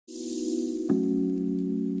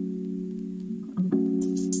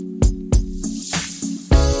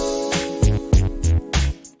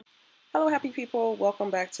happy people, welcome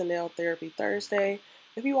back to Nail Therapy Thursday.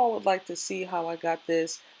 If you all would like to see how I got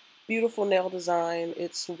this beautiful nail design,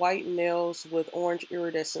 it's white nails with orange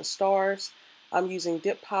iridescent stars. I'm using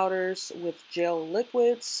dip powders with gel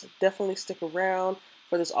liquids. Definitely stick around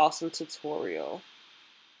for this awesome tutorial.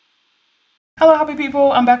 Hello happy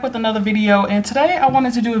people, I'm back with another video, and today I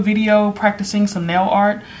wanted to do a video practicing some nail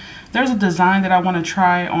art. There's a design that I want to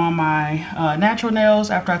try on my natural nails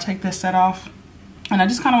after I take this set off. And I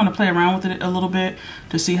just kind of want to play around with it a little bit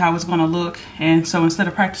to see how it's going to look. And so instead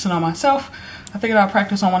of practicing on myself, I figured I'll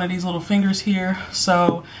practice on one of these little fingers here.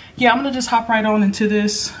 So yeah, I'm going to just hop right on into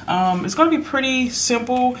this. It's going to be pretty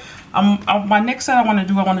simple. My next set I want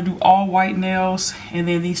to do all white nails. And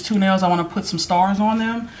then these two nails, I want to put some stars on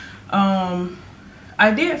them.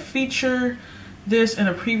 I did feature this in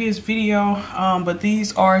a previous video, but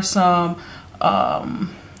these are some,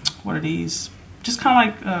 what are these? Just kind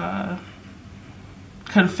of like,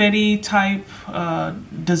 confetti type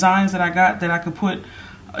designs that I got that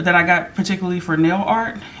I got particularly for nail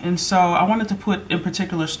art, and so I wanted to put in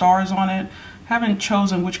particular stars on it. Haven't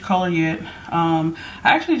chosen which color yet. I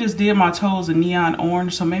actually just did my toes in neon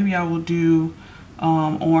orange, so maybe I will do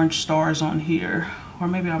orange stars on here, or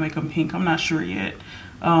maybe I'll make them pink. I'm not sure yet.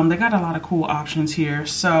 They got a lot of cool options here.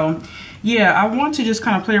 So yeah, I want to just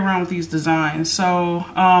kind of play around with these designs. So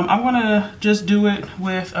I'm gonna just do it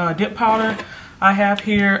with dip powder. I have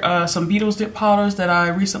here some Beetles dip powders that I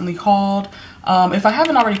recently hauled. If I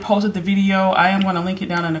haven't already posted the video, I am going to link it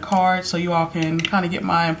down in the card so you all can kind of get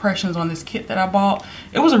my impressions on this kit that I bought.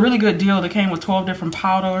 It was a really good deal. That came with 12 different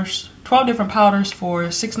powders for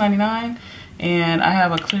 $6.99. And I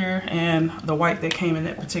have a clear and the white that came in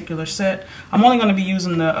that particular set. I'm only going to be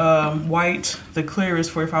using the white. The clear is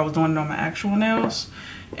for if I was doing it on my actual nails.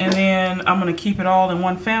 And then I'm going to keep it all in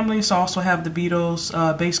one family. So I also have the Beetles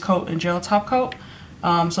base coat and gel top coat.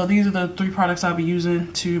 So these are the three products I'll be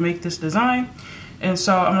using to make this design. And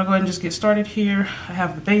so I'm going to go ahead and just get started here. I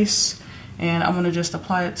have the base and I'm going to just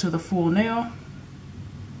apply it to the full nail.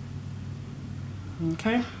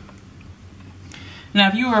 Okay. Now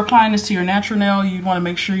if you were applying this to your natural nail, you'd want to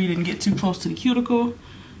make sure you didn't get too close to the cuticle.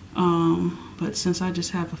 But since I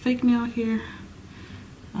just have a fake nail here,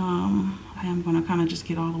 I am going to kind of just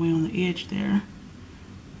get all the way on the edge there.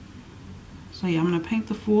 So yeah, I'm going to paint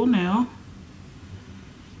the full nail.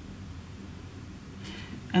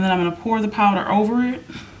 And then I'm going to pour the powder over it.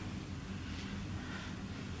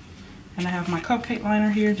 And I have my cupcake liner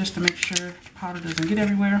here just to make sure the powder doesn't get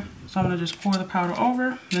everywhere. So I'm going to just pour the powder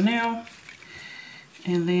over the nail.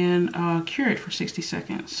 And then cure it for 60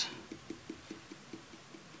 seconds.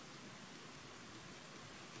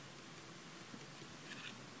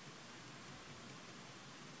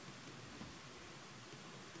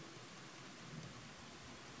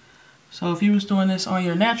 So if you was doing this on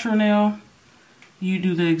your natural nail, you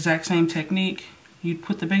do the exact same technique. You'd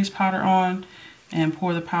put the base powder on and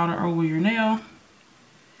pour the powder over your nail,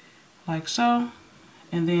 like so,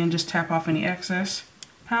 and then just tap off any excess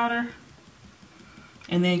powder,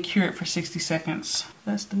 and then cure it for 60 seconds.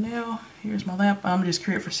 That's the nail. Here's my lamp. I'm gonna just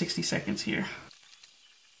cure it for 60 seconds here.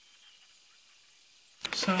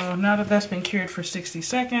 So now that that's been cured for 60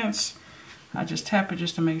 seconds, I just tap it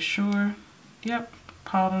just to make sure. Yep.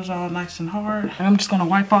 Powder's all nice and hard. And I'm just going to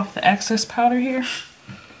wipe off the excess powder here,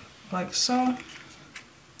 like so.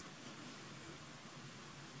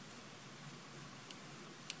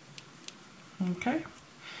 Okay.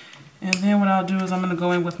 And then what I'll do is I'm going to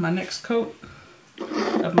go in with my next coat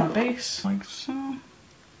of my base, like so.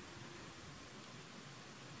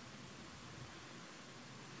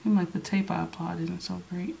 Seems like the tape I applied isn't so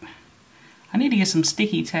great. I need to get some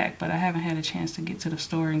sticky tack, but I haven't had a chance to get to the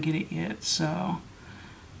store and get it yet, so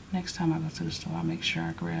next time I go to the store, I'll make sure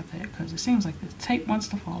I grab that because it seems like the tape wants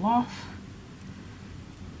to fall off.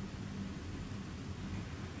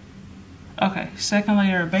 Okay, second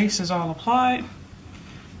layer of base is all applied.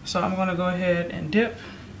 So I'm going to go ahead and dip.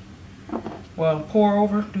 Well, pour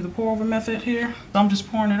over, do the pour over method here. So I'm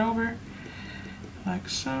just pouring it over like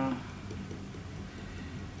so.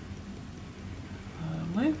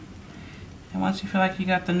 Lovely. And once you feel like you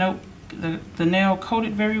got the nail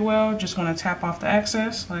coated very well, just want to tap off the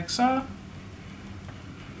excess like so.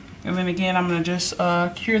 And then again, I'm going to just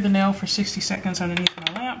cure the nail for 60 seconds underneath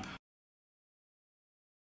my lamp.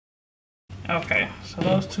 Okay, so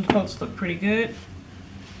those two coats look pretty good.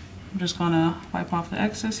 I'm just going to wipe off the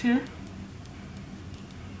excess here.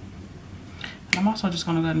 And I'm also just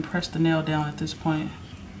going to go ahead and press the nail down at this point.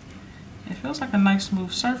 It feels like a nice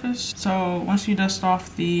smooth surface. So once you dust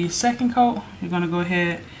off the second coat, you're going to go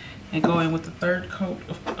ahead and go in with the third coat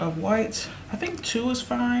of white. I think 2 is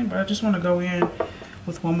fine, but I just want to go in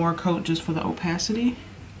with one more coat just for the opacity.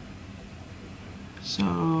 So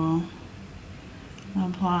I'm gonna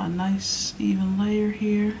apply a nice even layer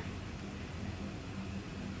here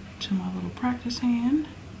to my little practice hand.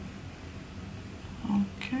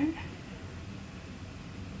 Okay.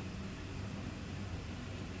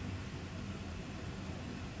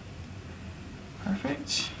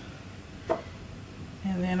 Perfect.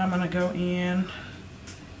 And then I'm gonna go in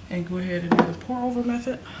and go ahead and do the pour over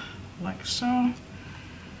method, like so.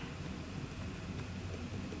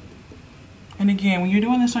 And again, when you're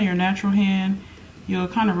doing this on your natural hand, you'll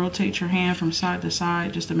kind of rotate your hand from side to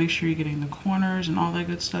side just to make sure you're getting the corners and all that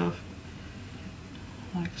good stuff,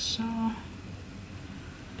 like so.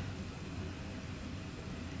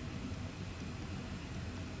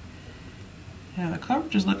 Yeah, the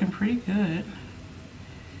coverage is looking pretty good.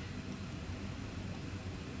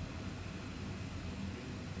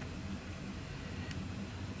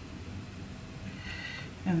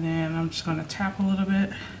 And then I'm just gonna tap a little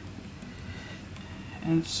bit.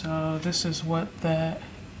 And so this is what that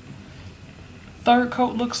third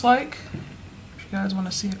coat looks like. If you guys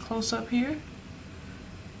wanna see a close up here.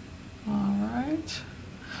 All right.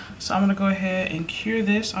 So I'm gonna go ahead and cure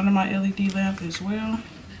this under my LED lamp as well.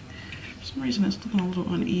 For some reason it's looking a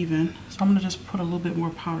little uneven. So I'm gonna just put a little bit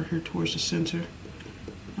more powder here towards the center.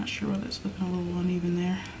 Not sure why that's looking a little uneven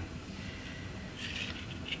there.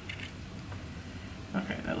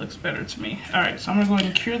 Okay, that looks better to me. All right, so I'm gonna go ahead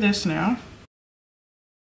and cure this now.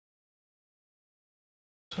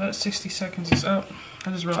 So that 60 seconds is up.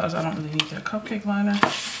 I just realized I don't really need that cupcake liner.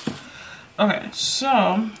 Okay, so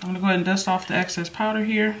I'm gonna go ahead and dust off the excess powder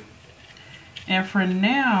here. And for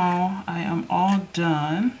now, I am all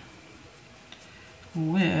done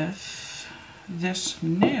with this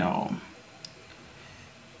nail.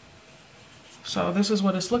 So this is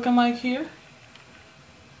what it's looking like here.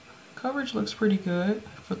 Coverage looks pretty good.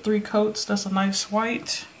 For 3 coats, that's a nice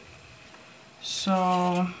white.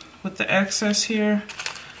 So with the excess here,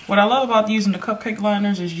 what I love about using the cupcake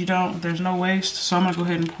liners is there's no waste. So I'm gonna go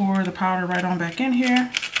ahead and pour the powder right on back in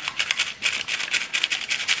here.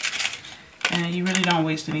 And you really don't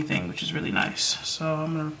waste anything, which is really nice. So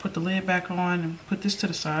I'm gonna put the lid back on and put this to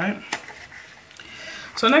the side.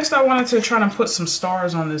 So next I wanted to try to put some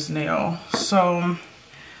stars on this nail. So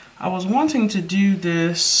I was wanting to do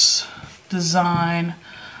this design.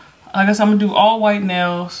 I guess I'm gonna do all white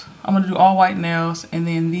nails. And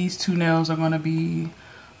then these 2 nails are gonna be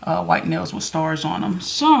white nails with stars on them.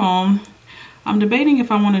 So I'm debating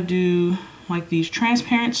if I wanna do like these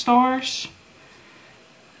transparent stars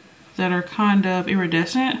that are kind of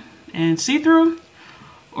iridescent and see-through,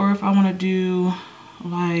 or if I wanna do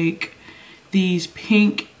like these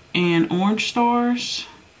pink and orange stars,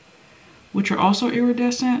 which are also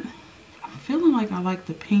iridescent. I'm feeling like I like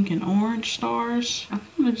the pink and orange stars. I think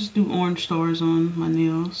I'm gonna just do orange stars on my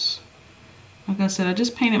nails. Like I said, I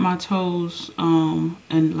just painted my toes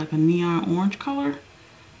in like a neon orange color.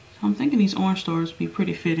 So I'm thinking these orange stars would be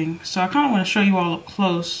pretty fitting. So I kind of want to show you all up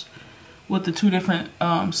close what the 2 different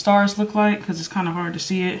stars look like, because it's kind of hard to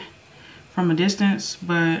see it from a distance.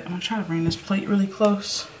 But I'm gonna try to bring this plate really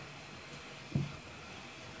close.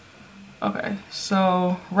 Okay,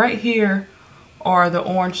 so right here are the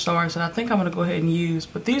orange stars that I think I'm gonna go ahead and use,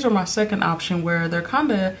 but these are my second option where they're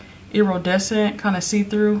kind of iridescent, kind of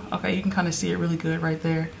see-through. Okay, you can kind of see it really good right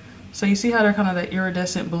there. So you see how they're kind of that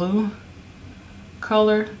iridescent blue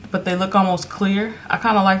color, but they look almost clear. I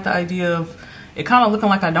kind of like the idea of it kind of looking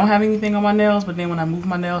like I don't have anything on my nails, but then when I move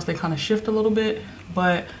my nails, they kind of shift a little bit.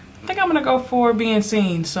 But I think I'm gonna go for being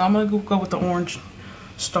seen. So I'm gonna go with the orange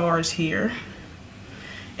stars here.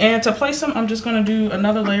 And to place them, I'm just gonna do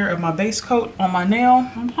another layer of my base coat on my nail.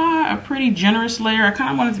 Apply a pretty generous layer. I kind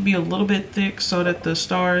of want it to be a little bit thick so that the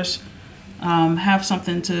stars have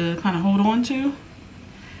something to kind of hold on to.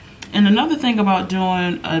 And another thing about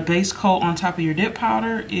doing a base coat on top of your dip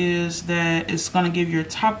powder is that it's gonna give your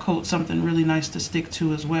top coat something really nice to stick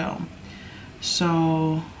to as well. So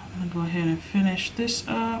I'm gonna go ahead and finish this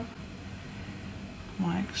up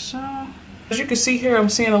like so. As you can see here, I'm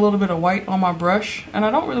seeing a little bit of white on my brush, and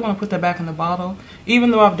I don't really want to put that back in the bottle,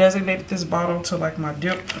 even though I've designated this bottle to like my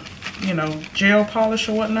dip, you know, gel polish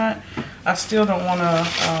or whatnot. I still don't want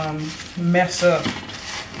to mess up,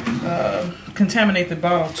 contaminate the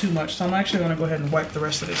bottle too much. So I'm actually going to go ahead and wipe the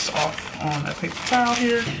rest of this off on a paper towel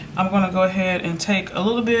here. I'm going to go ahead and take a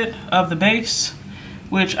little bit of the base,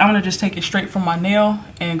 which I'm going to just take it straight from my nail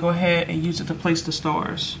and go ahead and use it to place the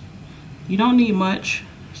stars. You don't need much.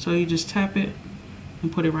 So you just tap it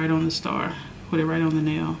and put it right on the star, put it right on the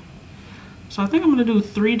nail. So I think I'm gonna do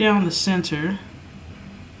 3 down the center,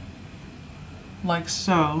 like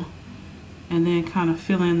so. and then kind of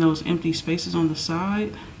fill in those empty spaces on the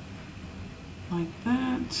side like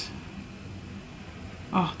that.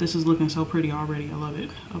 Oh, this is looking so pretty already. I love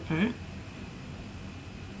it. Okay.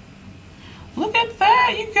 Look at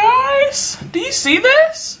that, you guys. Do you see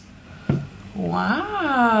this?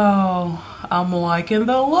 Wow. I'm liking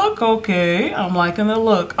the look, okay. I'm liking the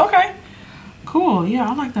look. Okay. Cool. Yeah,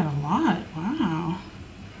 I like that a lot. Wow.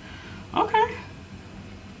 Okay.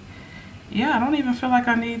 Yeah, I don't even feel like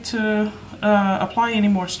I need to apply any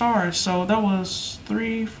more stars. So that was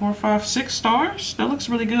 3, 4, 5, 6 stars. That looks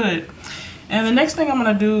really good. And the next thing I'm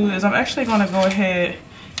gonna do is I'm actually gonna go ahead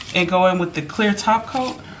and go in with the clear top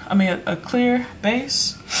coat. I mean a clear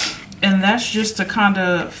base. And that's just to kind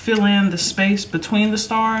of fill in the space between the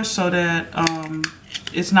stars so that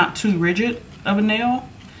it's not too rigid of a nail,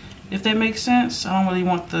 if that makes sense. I don't really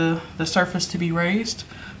want the surface to be raised.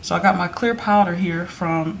 So I got my clear powder here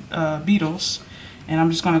from Beetles, and I'm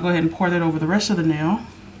just gonna go ahead and pour that over the rest of the nail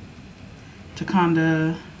to kind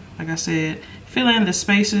of, like I said, fill in the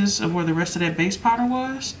spaces of where the rest of that base powder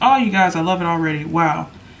was. Oh, you guys, I love it already. Wow.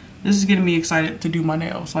 This is getting me excited to do my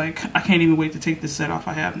nails. Like, I can't even wait to take this set off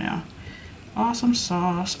I have now. Awesome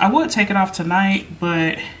sauce. I would take it off tonight,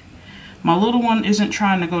 but my little one isn't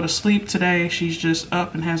trying to go to sleep today. She's just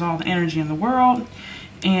up and has all the energy in the world.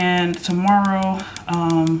 And tomorrow,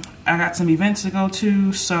 I got some events to go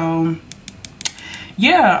to. So,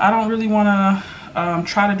 yeah, I don't really want to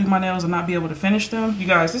try to do my nails and not be able to finish them. You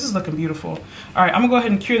guys, this is looking beautiful. All right, I'm going to go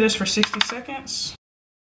ahead and cure this for 60 seconds.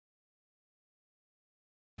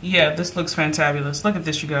 Yeah, this looks fantabulous. Look at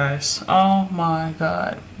this, you guys. Oh my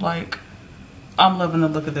God. Like, I'm loving the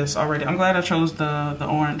look of this already. I'm glad I chose the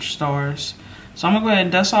orange stars. So I'm gonna go ahead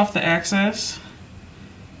and dust off the excess.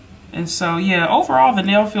 And so, yeah, overall the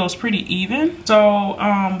nail feels pretty even. So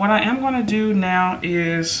what I am gonna do now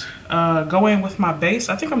is go in with my base.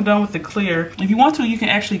 I think I'm done with the clear. If you want to, you can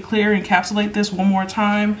actually clear encapsulate this one more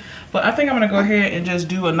time. But I think I'm gonna go ahead and just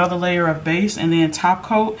do another layer of base and then top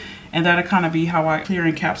coat. And that'll kind of be how I clear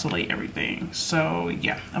encapsulate everything. So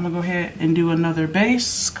yeah, I'm gonna go ahead and do another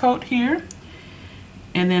base coat here.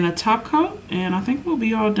 And then a top coat. And I think we'll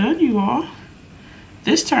be all done, you all.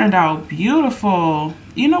 This turned out beautiful.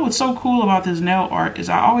 You know what's so cool about this nail art is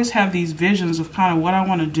I always have these visions of kind of what I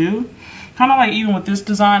want to do. Kind of like even with this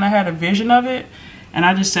design, I had a vision of it. And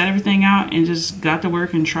I just set everything out and just got to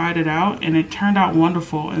work and tried it out. And it turned out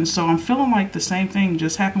wonderful. And so I'm feeling like the same thing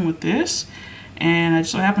just happened with this. And I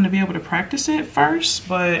just so happen to be able to practice it first,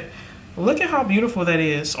 but look at how beautiful that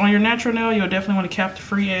is. On your natural nail, you'll definitely want to cap the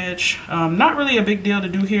free edge. Not really a big deal to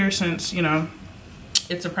do here since, you know,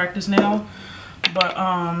 it's a practice nail. But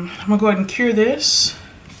I'm gonna go ahead and cure this.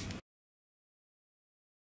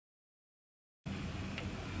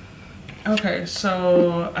 Okay,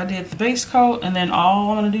 so I did the base coat, and then all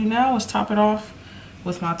I'm gonna do now is top it off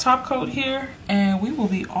with my top coat here, and we will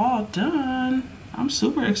be all done. I'm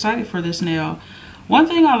super excited for this nail. One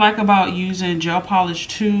thing I like about using gel polish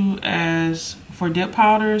too as for dip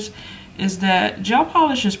powders is that gel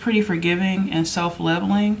polish is pretty forgiving and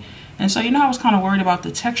self-leveling. And so, you know, I was kind of worried about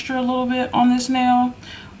the texture a little bit on this nail.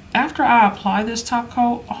 After I apply this top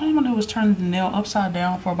coat, all I'm gonna do is turn the nail upside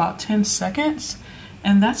down for about 10 seconds.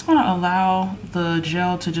 And that's gonna allow the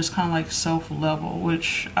gel to just kind of like self-level,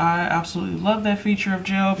 which I absolutely love that feature of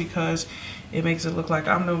gel because it makes it look like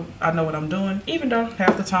I know what I'm doing, even though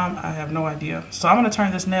half the time I have no idea. So I'm gonna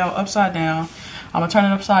turn this nail upside down. I'm gonna turn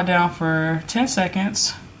it upside down for 10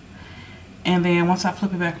 seconds. And then once I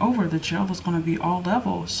flip it back over, the gel is gonna be all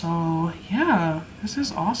level. So yeah, this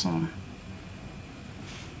is awesome.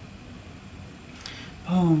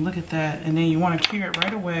 Boom, look at that. And then you wanna cure it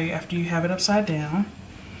right away after you have it upside down,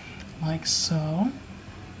 like so.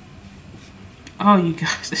 Oh, you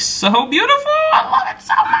guys, it's so beautiful. I love it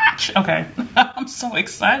so much. Okay, I'm so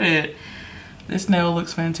excited. This nail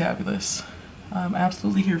looks fantabulous. I'm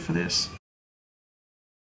absolutely here for this.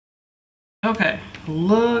 Okay,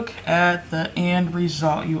 look at the end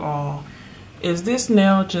result, you all. Is this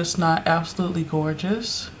nail just not absolutely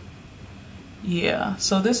gorgeous? Yeah,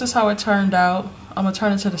 so this is how it turned out. I'm gonna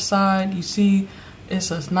turn it to the side. You see, it's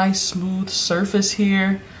a nice smooth surface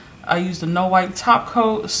here. I used a no wipe top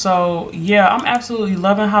coat. So yeah, I'm absolutely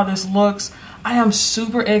loving how this looks. I am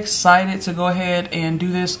super excited to go ahead and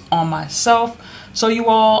do this on myself. So you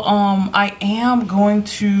all, I am going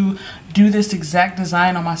to do this exact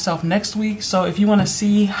design on myself next week. So if you want to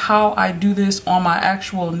see how I do this on my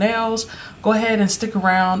actual nails, go ahead and stick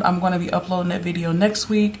around. I'm going to be uploading that video next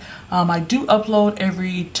week. I do upload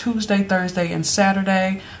every Tuesday, Thursday, and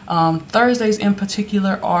Saturday. Thursdays in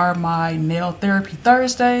particular are my nail therapy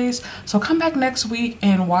Thursdays. So come back next week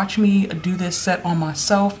and watch me do this set on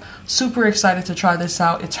myself. Super excited to try this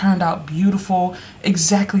out. It turned out beautiful,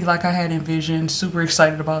 exactly like I had envisioned. Super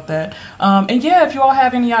excited about that. And yeah, if you all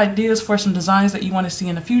have any ideas for some designs that you want to see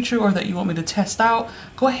in the future or that you want me to test out,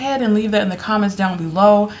 go ahead and leave that in the comments down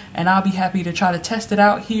below, and I'll be happy to try to test it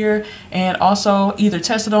out here, and also either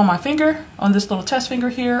test it on my finger, on this little test finger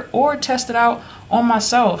here, or test it out on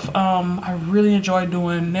myself. I really enjoy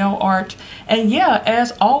doing nail art. And yeah,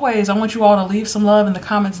 as always, I want you all to leave some love in the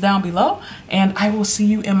comments down below, and I will see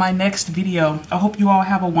you in my next video. I hope you all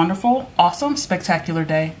have a wonderful, awesome, spectacular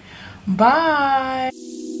day. Bye.